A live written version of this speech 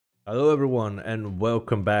Hello everyone and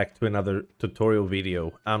welcome back to another tutorial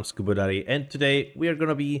video. I'm ScubaDaddy and today we are going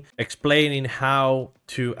to be explaining how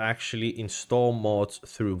to actually install mods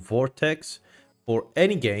through Vortex for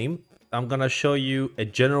any game. I'm going to show you a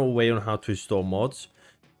general way on how to install mods,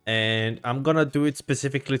 and I'm gonna do it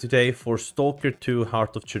specifically today for Stalker 2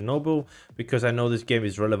 Heart of Chernobyl because I know this game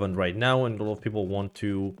is relevant right now and a lot of people want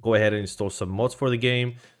to go ahead and install some mods for the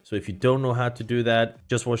game. So if you don't know how to do that,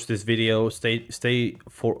 just watch this video, stay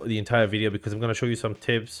for the entire video because I'm gonna show you some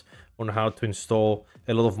tips on how to install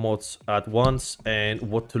a lot of mods at once and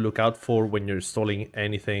what to look out for when you're installing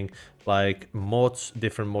anything like mods,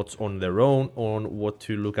 different mods on their own, on what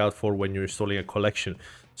to look out for when you're installing a collection.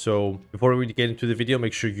 So before we get into the video,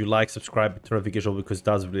 make sure you like, subscribe, turn notification because it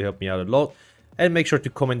does really help me out a lot. And make sure to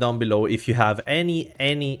comment down below if you have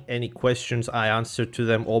any questions. I answer to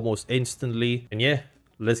them almost instantly. And yeah,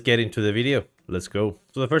 let's get into the video. Let's go.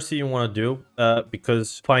 So the first thing you want to do,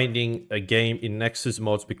 because finding a game in Nexus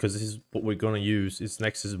mods, because this is what we're going to use, is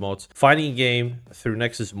Nexus mods. Finding a game through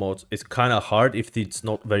Nexus mods is kind of hard if it's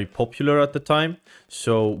not very popular at the time.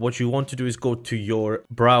 So what you want to do is go to your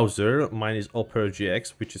browser. Mine is Opera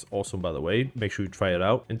GX, which is awesome, by the way. Make sure you try it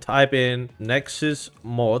out. And type in Nexus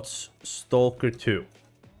mods Stalker 2.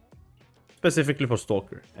 Specifically for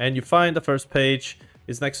Stalker. And you find the first page.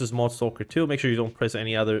 It's Nexus Mod Stalker 2. Make sure you don't press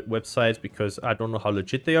any other websites because I don't know how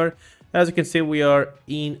legit they are. As you can see, we are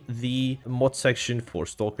in the mod section for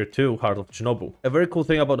Stalker 2 Heart of Chernobyl. A very cool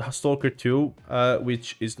thing about Stalker 2,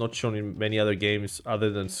 which is not shown in many other games other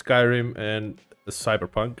than Skyrim and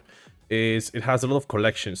Cyberpunk, is it has a lot of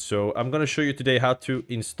collections. So I'm going to show you today how to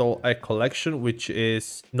install a collection, which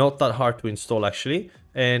is not that hard to install actually.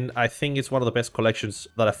 And I think it's one of the best collections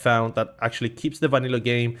that I found that actually keeps the vanilla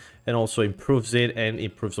game and also improves it and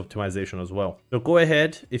improves optimization as well. So go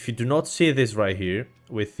ahead, if you do not see this right here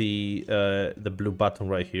with the blue button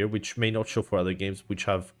right here, which may not show for other games which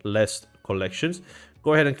have less collections,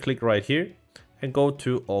 go ahead and click right here and go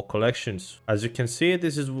to all collections. As you can see,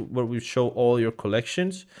 this is where we show all your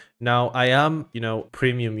collections. Now I am,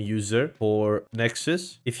 premium user for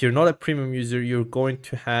Nexus. If you're not a premium user, you're going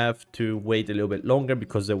to have to wait a little bit longer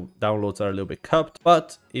because the downloads are a little bit capped.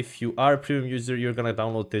 But if you are a premium user, you're gonna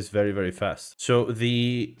download this very, very fast. So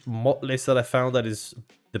the mod list that I found that is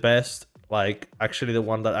the best, like actually the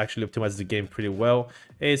one that actually optimizes the game pretty well,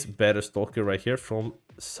 is Better Stalker right here from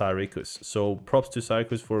Syracuse. So props to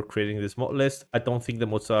Syracuse for creating this mod list. I don't think the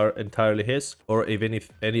mods are entirely his, or even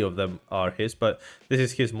if any of them are his, but this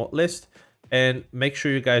is his mod list. And make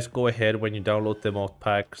sure you guys go ahead when you download the mod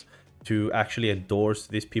packs to actually endorse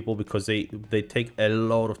these people because they take a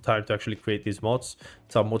lot of time to actually create these mods.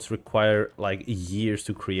 Some mods require like years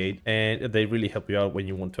to create, and they really help you out when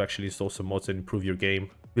you want to actually install some mods and improve your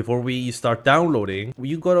game. Before we start downloading,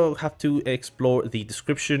 you gotta have to explore the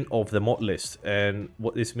description of the mod list. And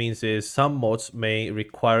what this means is some mods may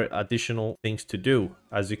require additional things to do.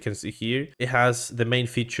 As you can see here, it has the main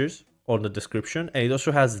features on the description, and it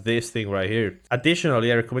also has this thing right here.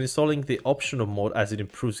 Additionally, I recommend installing the optional mod as it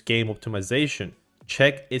improves game optimization.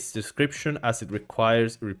 Check its description as it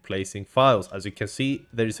requires replacing files. As you can see,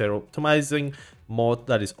 there is an optimizing mod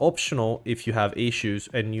that is optional if you have issues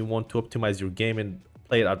and you want to optimize your game and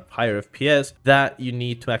play it at higher FPS, that you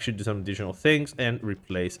need to actually do some additional things and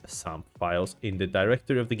replace some files in the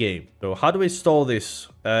directory of the game. So how do we install this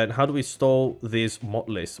and how do we install this mod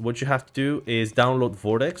list? What you have to do is download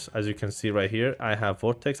Vortex. As you can see right here, I have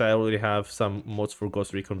Vortex. I already have some mods for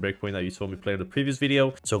Ghost Recon Breakpoint that you saw me play in the previous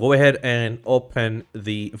video. So go ahead and open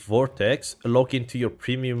the Vortex, log into your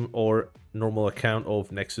premium or normal account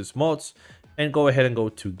of Nexus mods, and go ahead and go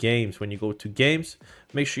to games. When you go to games,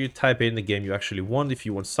 make sure you type in the game you actually want. If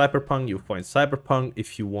you want Cyberpunk, you'll find Cyberpunk.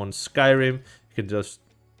 If you want Skyrim, you can just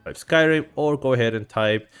type Skyrim, or go ahead and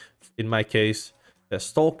type, in my case,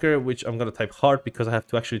 Stalker, which I'm gonna type hard because I have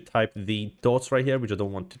to actually type the dots right here, which I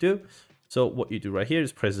don't want to do. So what you do right here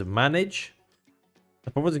is press manage.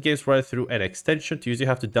 The purpose of the game is right through an extension. To use, you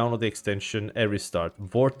have to download the extension and restart.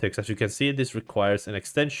 Vortex, as you can see, this requires an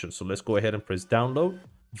extension. So let's go ahead and press download.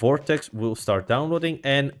 Vortex will start downloading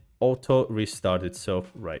and auto restart itself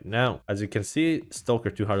right now. As you can see, Stalker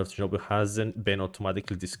 2 Heart of Chernobyl hasn't been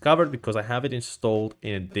automatically discovered because I have it installed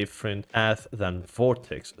in a different path than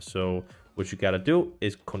Vortex. So what you gotta do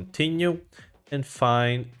is continue and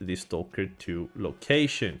find the Stalker 2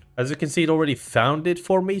 location. As you can see, it already found it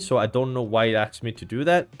for me, so I don't know why it asked me to do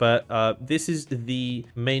that, but this is the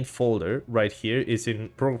main folder right here. It's in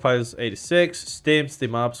Program Files 86, Steam,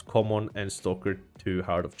 Steam Apps, Common, and Stalker to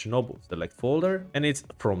Heart of Chernobyl. Select folder, and it's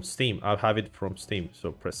from Steam. I have it from Steam,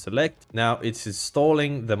 so press select. Now it's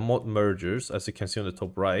installing the mod mergers, as you can see on the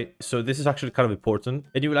top right. So this is actually kind of important,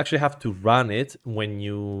 and you will actually have to run it when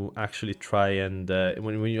you actually try and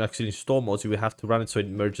when you actually install mods. You will have to run it so it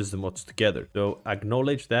merges the mods together. So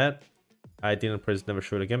acknowledge that. I didn't press never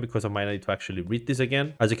show it again because I might need to actually read this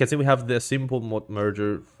again. As you can see, we have the simple mod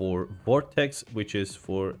merger for Vortex, which is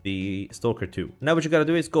for the Stalker 2. Now what you gotta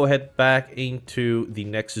do is go ahead back into the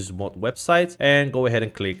Nexus mod website and go ahead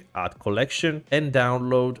and click add collection and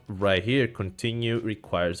download right here. Continue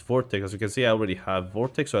requires Vortex. As you can see, I already have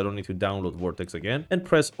Vortex, so I don't need to download Vortex again. And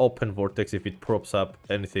press open Vortex if it props up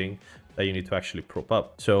anything that you need to actually prop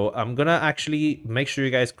up. So I'm gonna actually make sure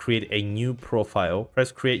you guys create a new profile.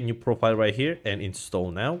 Press create new profile right here and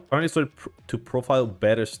install now. Currently stored to profile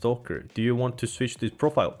better Stalker. Do you want to switch to this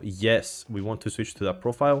profile? Yes, we want to switch to that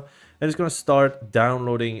profile, and it's gonna start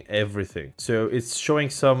downloading everything. So it's showing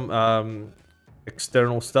some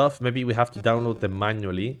external stuff. Maybe we have to download them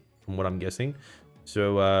manually, from what I'm guessing.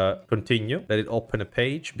 So continue, let it open a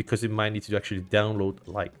page because it might need to actually download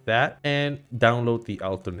like that, and download the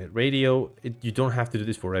alternate radio. You don't have to do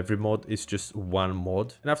this for every mod, it's just one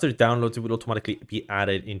mod. And after it downloads, it will automatically be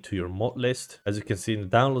added into your mod list. As you can see in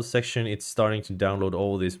the download section, it's starting to download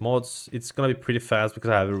all these mods. It's gonna be pretty fast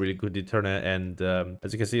because I have a really good internet, and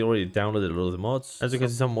as you can see, it already downloaded a lot of the mods. As you can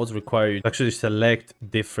see, some mods require you to actually select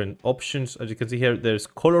different options. As you can see here, there's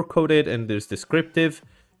color coded and there's descriptive.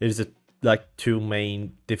 There's like two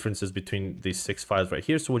main differences between these 6 files right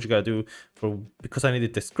here. So what you gotta do, because I need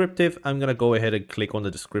it descriptive, I'm gonna go ahead and click on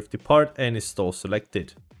the descriptive part and install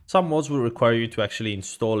selected. Some mods will require you to actually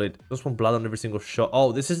install it. Just want blood on every single shot.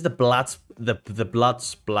 Oh, this is the blood, the blood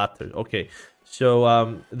splatter. Okay,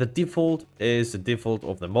 so the default is the default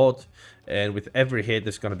of the mod, and with every hit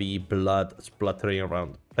there's gonna be blood splattering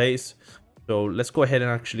around the place. So let's go ahead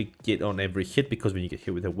and actually get on every hit, because when you get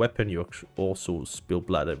hit with a weapon, you also spill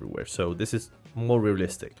blood everywhere. So this is more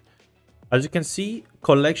realistic. As you can see,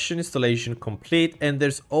 collection installation complete, and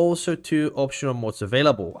there's also 2 optional mods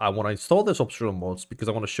available. I want to install those optional mods because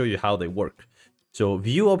I want to show you how they work. So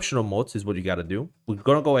view optional mods is what you got to do. We're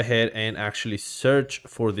going to go ahead and actually search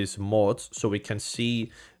for these mods so we can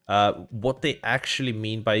see what they actually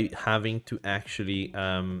mean by having to actually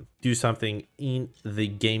do something in the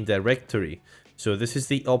game directory. So this is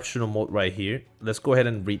the optional mode right here. Let's go ahead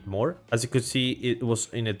and read more. As you could see, it was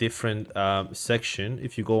in a different section.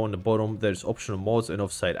 If you go on the bottom, there's optional modes and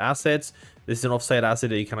offsite assets. This is an offsite asset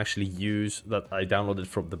that you can actually use, that I downloaded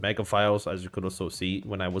from the mega files, as you could also see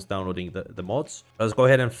when I was downloading the mods. Let's go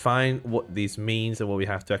ahead and find what this means and what we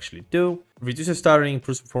have to actually do. Reduces stuttering,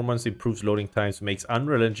 improves performance, improves loading times, makes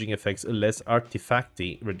unreal engine effects less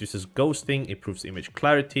artifacty, reduces ghosting, improves image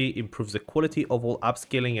clarity, improves the quality of all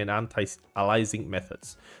upscaling and anti-aliasing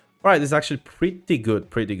methods. All right, this is actually pretty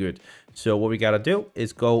good. So what we gotta do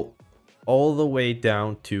is go all the way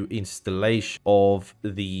down to installation of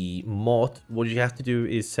the mod. What you have to do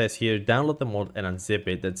is, says here, download the mod and unzip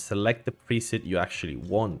it, then select the preset you actually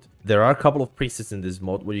want. There are a couple of presets in this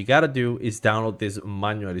mod. What you gotta do is download this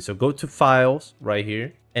manually. So go to files right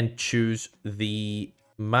here and choose the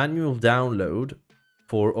manual download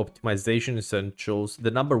for optimization essentials,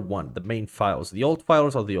 the number 1, the main files. The old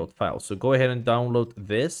files are the old files. So go ahead and download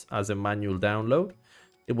this as a manual download.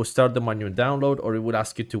 It will start the manual download, or it would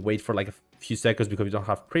ask you to wait for like a few seconds because you don't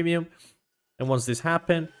have premium. And once this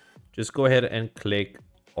happens, just go ahead and click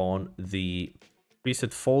on the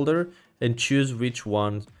preset folder and choose which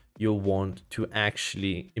one you want to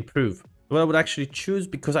actually improve. What I would actually choose,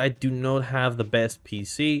 because I do not have the best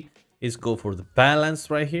PC, is go for the balance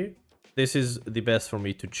right here. This is the best for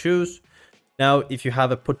me to choose. Now, if you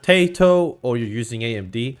have a potato or you're using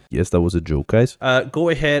AMD, yes, that was a joke, guys. Go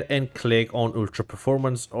ahead and click on Ultra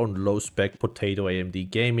Performance on Low Spec Potato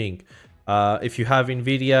AMD Gaming. If you have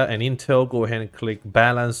NVIDIA and Intel, go ahead and click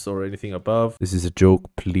Balance or anything above. This is a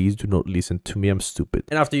joke. Please do not listen to me. I'm stupid.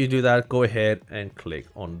 And after you do that, go ahead and click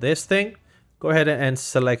on this thing. Go ahead and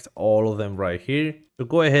select all of them right here. So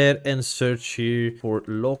go ahead and search here for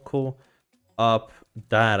local up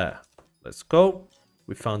data. Let's go.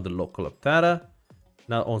 We found the local up data.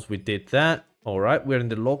 Now, once we did that, all right, we're in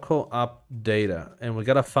the local up data, and we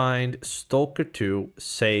gotta find Stalker 2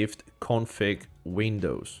 saved config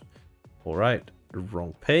Windows. All right,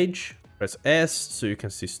 wrong page. Press S so you can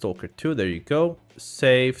see Stalker 2. There you go.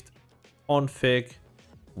 Saved config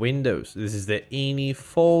Windows. This is the ini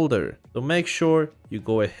folder. So make sure you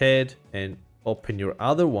go ahead and open your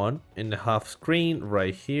other one in the half screen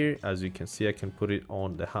right here. As you can see, I can put it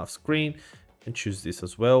on the half screen and choose this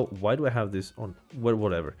as well. Why do I have this on? Well,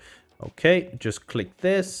 whatever. Okay, just click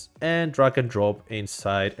this and drag and drop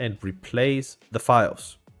inside and replace the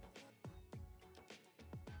files.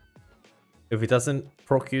 If it doesn't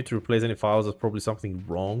proc you to replace any files, there's probably something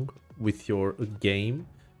wrong with your game,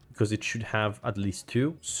 because it should have at least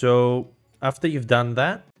 2. So after you've done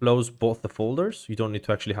that, close both the folders. You don't need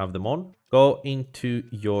to actually have them on. Go into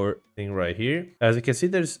your thing right here. As you can see,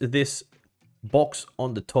 there's this box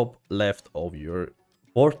on the top left of your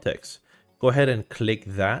Vortex. Go ahead and click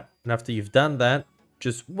that. And after you've done that,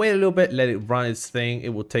 just wait a little bit, let it run its thing. It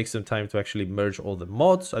will take some time to actually merge all the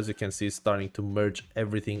mods. As you can see, it's starting to merge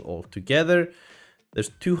everything all together. There's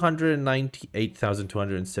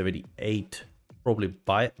 298,278 probably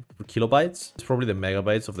kilobytes. It's probably the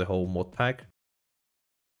megabytes of the whole mod pack.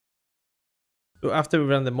 So after we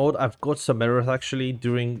ran the mod, I've got some errors actually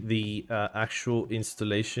during the actual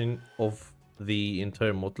installation of the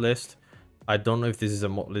entire mod list. I don't know if this is a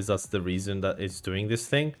mod list that's the reason that it's doing this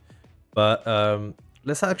thing, but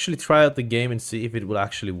let's actually try out the game and see if it will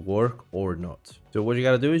actually work or not. So what you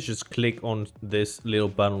gotta do is just click on this little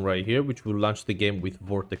button right here, which will launch the game with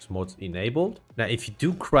Vortex mods enabled. Now, if you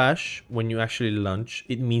do crash when you actually launch,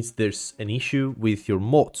 it means there's an issue with your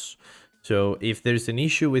mods. So if there's an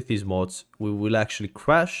issue with these mods, we will actually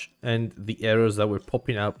crash, and the errors that were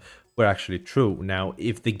popping up were actually true. Now,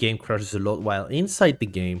 if the game crashes a lot while inside the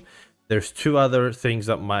game, there's 2 other things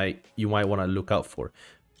that you might want to look out for.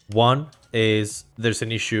 One is there's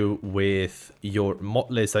an issue with your mod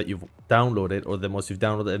list that you've downloaded, or the mods you've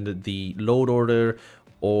downloaded, and the load order,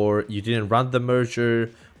 or you didn't run the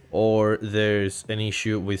merger, or there's an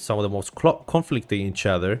issue with some of the mods conflicting each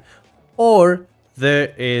other, or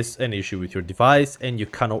there is an issue with your device and you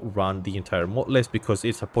cannot run the entire mod list because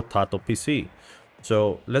it's a potato PC.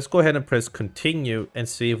 So let's go ahead and press continue and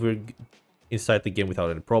see if we're inside the game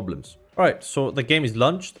without any problems. All right, so the game is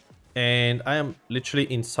launched and I am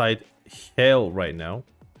literally inside hell right now.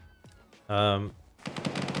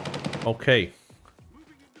 Okay.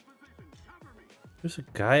 There's a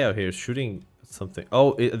guy out here shooting something.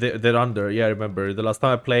 Oh, they're under. Yeah, I remember. The last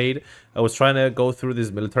time I played, I was trying to go through this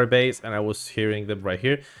military base and I was hearing them right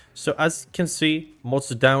here. So as you can see, mods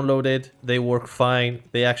are downloaded. They work fine.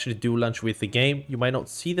 They actually do launch with the game. You might not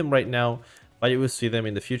see them right now, but you will see them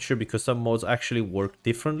in the future because some mods actually work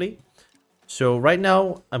differently. So right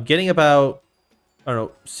now, I'm getting about, I don't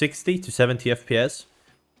know, 60 to 70 FPS,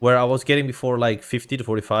 where I was getting before like 50 to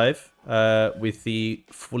 45 with the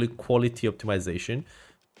fully quality optimization.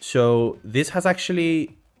 So this has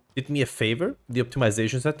actually did me a favor, the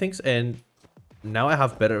optimization settings, and now I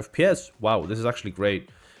have better FPS. Wow, this is actually great.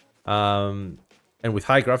 And with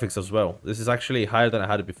high graphics as well. This is actually higher than I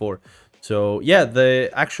had it before. So yeah, the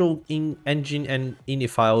actual in-engine and ini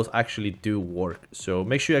files actually do work. So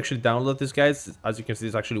make sure you actually download this, guys. As you can see,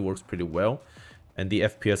 this actually works pretty well. And the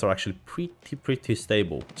FPS are actually pretty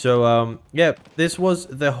stable. So yeah, this was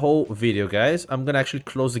the whole video, guys. I'm gonna actually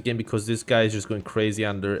close the game because this guy is just going crazy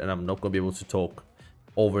under, and I'm not gonna be able to talk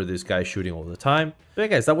over this guy shooting all the time. So yeah,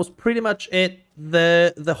 guys, that was pretty much it.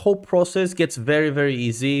 The whole process gets very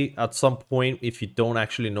easy. At some point, if you don't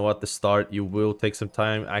actually know at the start, you will take some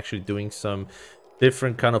time actually doing some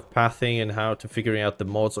different kind of pathing and how to figuring out the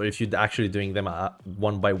mods, or if you're actually doing them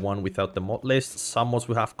one by one without the mod list. Some mods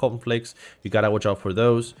will have conflicts. You gotta watch out for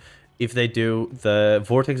those. If they do, the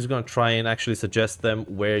Vortex is going to try and actually suggest them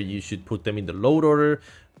where you should put them in the load order,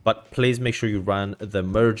 but please make sure you run the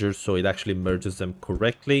merger so it actually merges them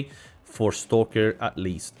correctly for Stalker at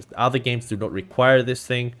least. Other games do not require this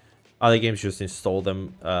thing. Other games just install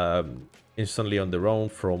them instantly on their own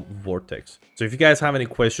from Vortex. So if you guys have any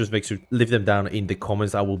questions, make sure to leave them down in the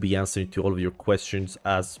comments. I will be answering to all of your questions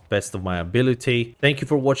as best of my ability. Thank you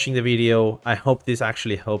for watching the video. I hope this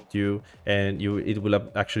actually helped you and it will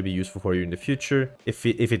actually be useful for you in the future. If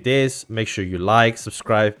it is, make sure you like,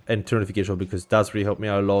 subscribe, and turn notifications on because it does really help me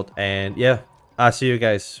out a lot. And yeah, I'll see you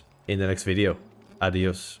guys in the next video.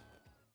 Adios.